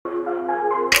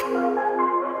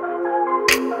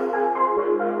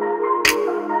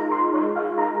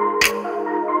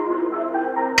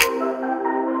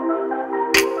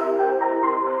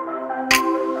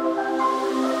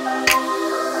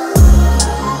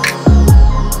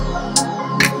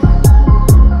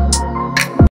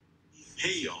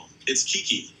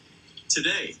Keke.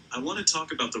 Today, I want to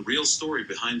talk about the real story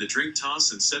behind the drink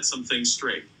toss and set some things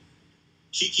straight.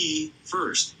 Keke,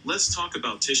 first, let's talk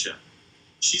about Tisha.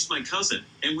 She's my cousin,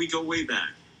 and we go way back.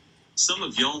 Some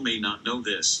of y'all may not know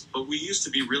this, but we used to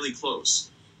be really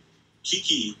close.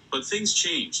 Keke, but things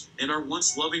changed, and our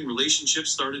once loving relationship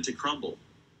started to crumble.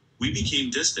 We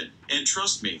became distant, and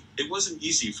trust me, it wasn't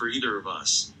easy for either of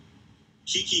us.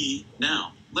 Keke,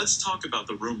 now, let's talk about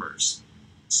the rumors.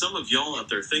 Some of y'all out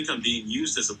there think I'm being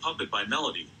used as a puppet by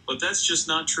Melody, but that's just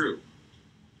not true.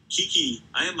 Keke,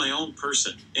 I am my own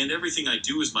person, and everything I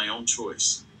do is my own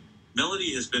choice.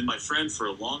 Melody has been my friend for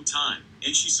a long time,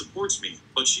 and she supports me,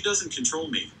 but she doesn't control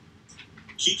me.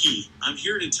 Keke, I'm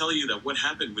here to tell you that what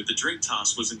happened with the drink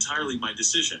toss was entirely my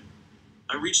decision.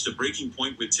 I reached a breaking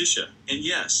point with Tisha, and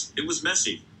yes, it was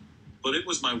messy. But it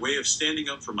was my way of standing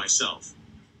up for myself.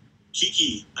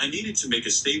 Keke, I needed to make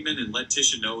a statement and let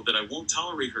Tisha know that I won't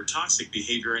tolerate her toxic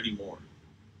behavior anymore.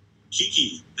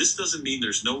 Keke, this doesn't mean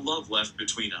there's no love left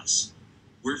between us.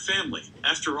 We're family,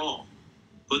 after all.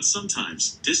 But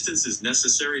sometimes, distance is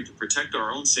necessary to protect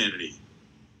our own sanity.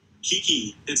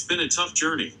 Keke, it's been a tough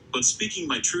journey, but speaking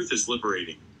my truth is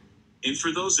liberating. And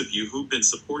for those of you who've been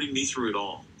supporting me through it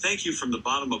all, thank you from the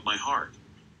bottom of my heart.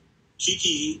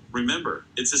 Keke, remember,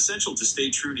 it's essential to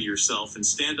stay true to yourself and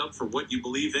stand up for what you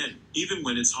believe in, even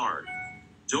when it's hard.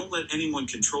 Don't let anyone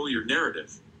control your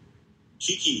narrative.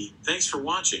 Keke, thanks for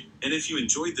watching, and if you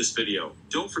enjoyed this video,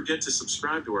 don't forget to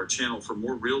subscribe to our channel for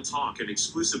more real talk and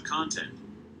exclusive content.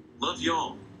 Love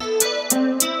y'all.